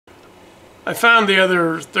I found the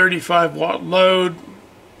other 35-watt load,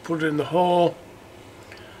 put it in the hole.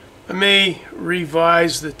 I may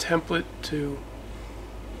revise the template to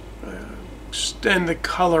extend the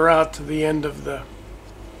color out to the end of the,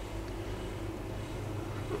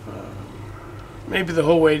 maybe the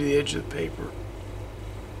whole way to the edge of the paper.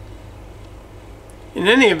 In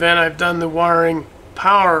any event, I've done the wiring,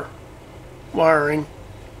 power wiring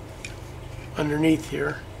underneath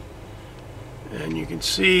here. And you can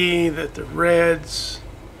see that the reds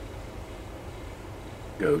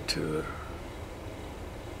go to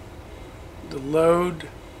the load,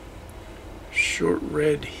 short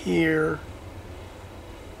red here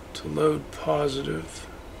to load positive.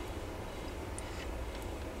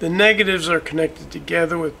 The negatives are connected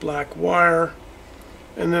together with black wire,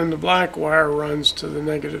 and then the black wire runs to the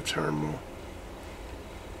negative terminal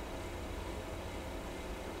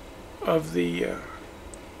of the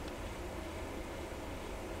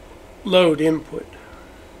load input.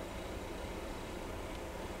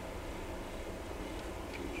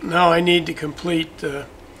 Now I need to complete the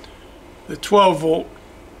 12-volt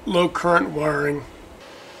low current wiring.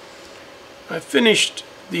 I finished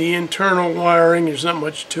the internal wiring. There's not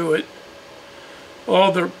much to it.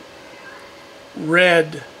 All the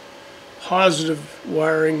red positive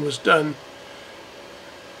wiring was done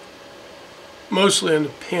mostly on the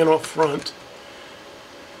panel front.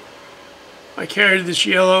 I carried this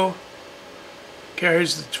yellow,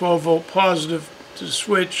 carries the 12-volt positive to the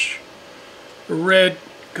switch. The red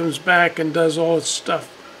comes back and does all its stuff.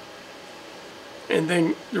 And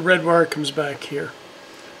then the red wire comes back here.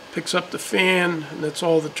 Picks up the fan, and that's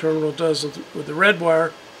all the terminal does with the red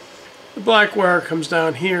wire. The black wire comes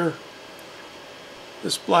down here.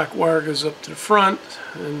 This black wire goes up to the front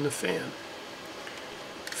and the fan.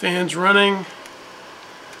 Fan's running.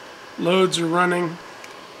 Loads are running.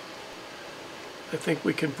 I think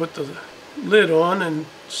we can put the lid on and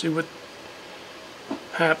see what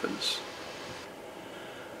happens.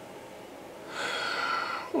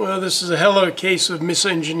 Well, this is a hell of a case of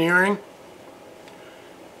misengineering.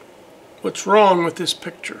 What's wrong with this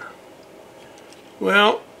picture?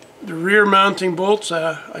 Well, the rear mounting bolts,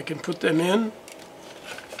 I can put them in.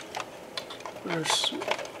 There's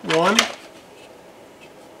one.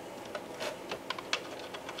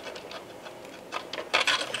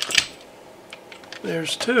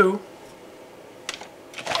 There's two.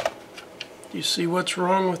 Do you see what's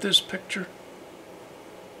wrong with this picture?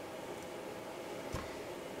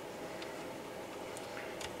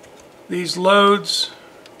 These loads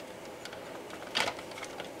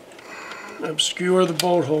obscure the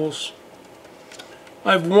bolt holes.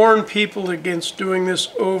 I've warned people against doing this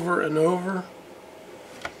over and over.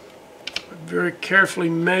 I've very carefully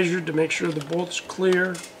measured to make sure the bolt's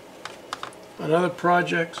clear on other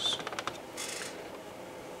projects.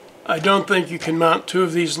 I don't think you can mount two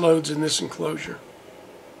of these loads in this enclosure.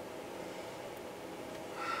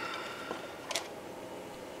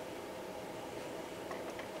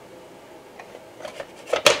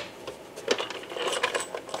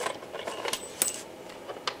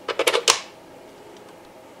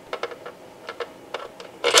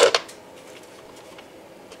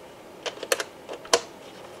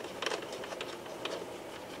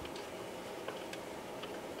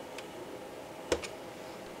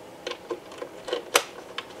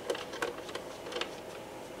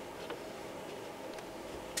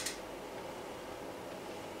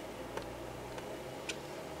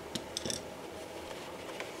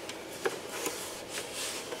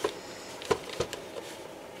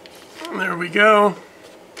 There we go.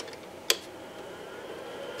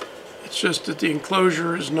 It's just that the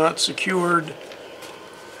enclosure is not secured.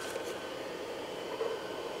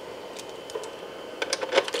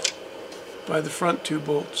 By the front two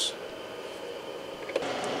bolts.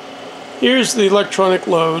 Here's the electronic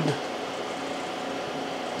load.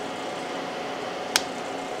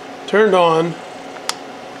 Turned on.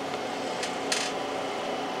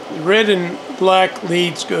 The red and black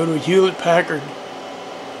leads go to a Hewlett-Packard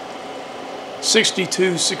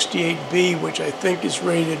 6268B, which I think is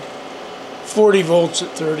rated 40 volts at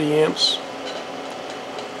 30 amps.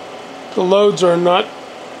 The loads are not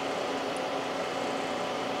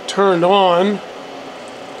turned on.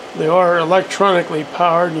 They are electronically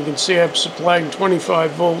powered, and you can see I'm supplying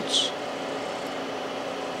 25 volts.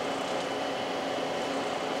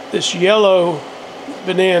 This yellow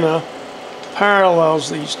banana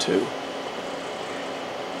parallels these two.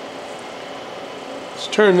 Let's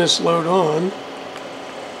turn this load on.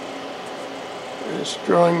 It's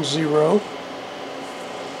drawing 0.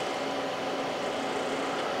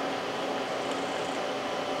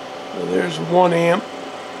 So there's 1 amp.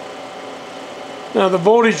 Now the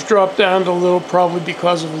voltage dropped down a little, probably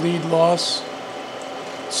because of lead loss.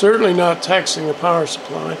 Certainly not taxing the power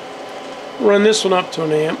supply. Run this one up to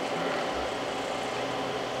an amp.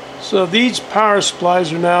 So these power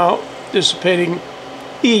supplies are now dissipating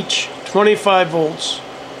each 25 volts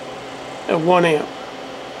at 1 amp.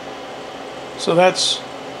 So that's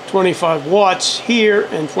 25 watts here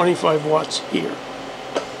and 25 watts here.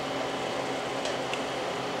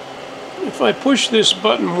 If I push this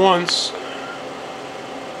button once,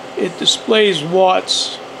 it displays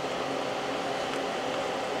watts.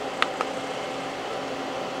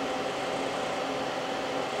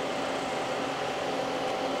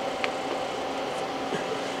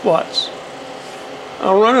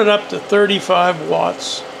 I'll run it up to 35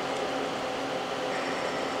 watts.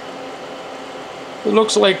 It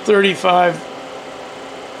looks like 35,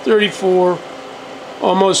 34,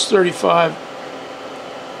 almost 35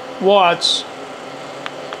 watts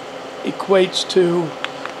equates to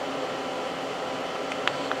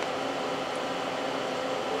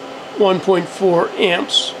 1.4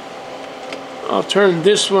 amps. I'll turn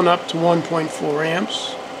this one up to 1.4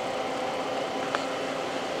 amps.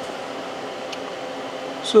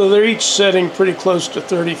 So they're each setting pretty close to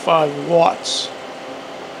 35 watts.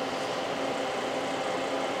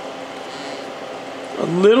 A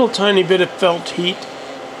little tiny bit of felt heat.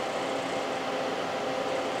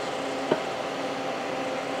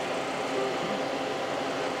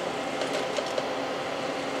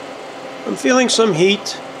 I'm feeling some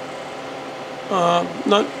heat.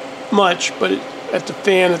 Not much, but at the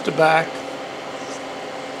fan at the back.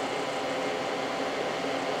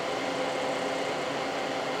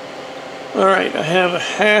 Alright, I have a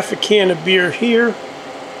half a can of beer here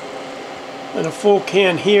and a full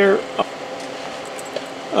can here.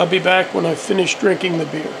 I'll be back when I finish drinking the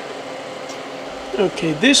beer.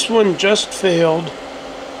 Okay, this one just failed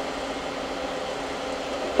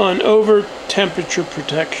on over temperature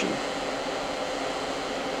protection.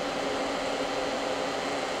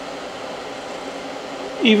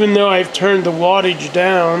 Even though I've turned the wattage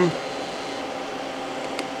down,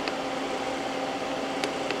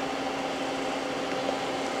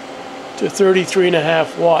 to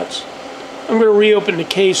 33.5 watts. I'm going to reopen the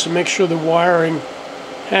case and make sure the wiring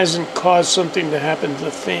hasn't caused something to happen to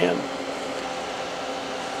the fan.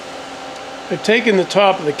 I've taken the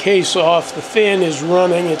top of the case off. The fan is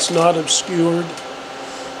running. It's not obscured.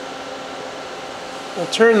 I'll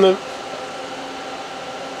turn the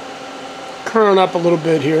current up a little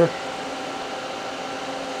bit here.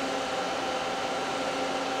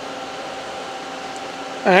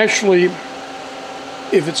 Actually,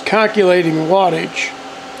 if it's calculating wattage,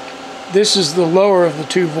 this is the lower of the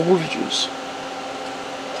two voltages,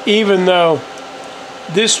 even though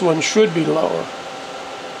this one should be lower.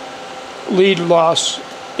 Lead loss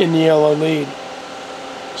in the yellow lead.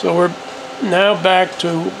 So we're now back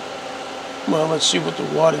to, well, let's see what the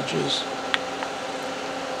wattage is.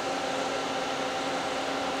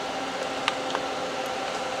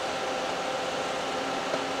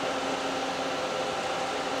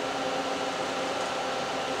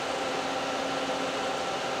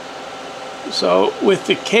 So with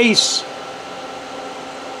the case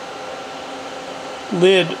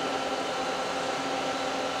lid,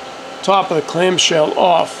 top of the clamshell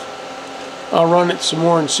off, I'll run it some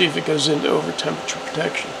more and see if it goes into over temperature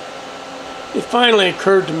protection. It finally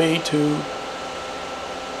occurred to me to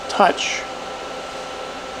touch.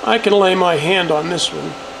 I can lay my hand on this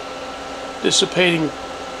one, dissipating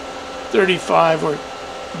 35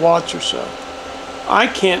 watts or so. I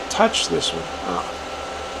can't touch this one.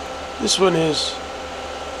 This one is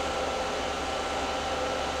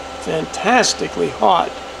fantastically hot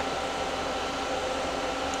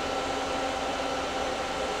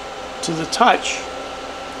to the touch.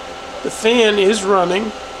 The fan is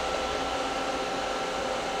running.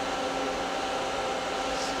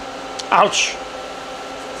 Ouch!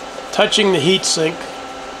 Touching the heatsink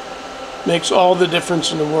makes all the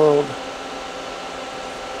difference in the world.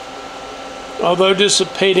 Although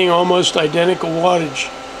dissipating almost identical wattage,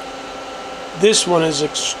 this one is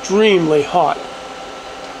extremely hot.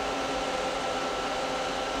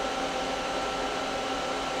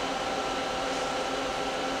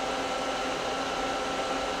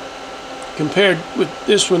 Compared with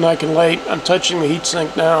this one, I'm touching the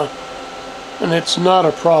heatsink now, and it's not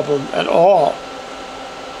a problem at all.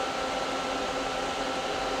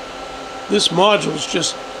 This module's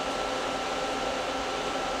just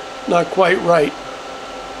not quite right.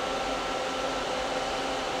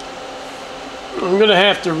 I'm going to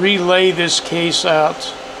have to relay this case out,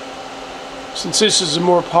 since this is a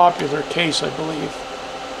more popular case, I believe.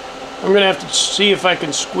 I'm going to have to see if I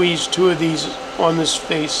can squeeze 2 of these on this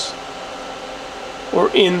face or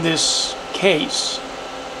in this case.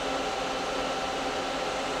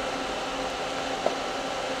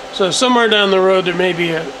 So somewhere down the road there may be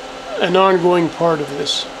an ongoing part of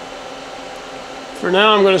this. For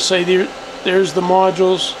now I'm going to say there's the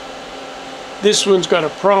modules. This one's got a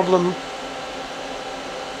problem.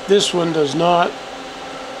 This one does not.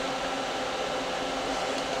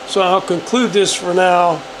 So I'll conclude this for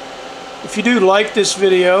now. If you do like this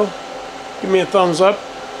video, give me a thumbs up,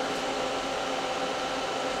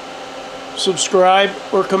 subscribe,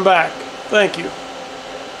 or come back. Thank you.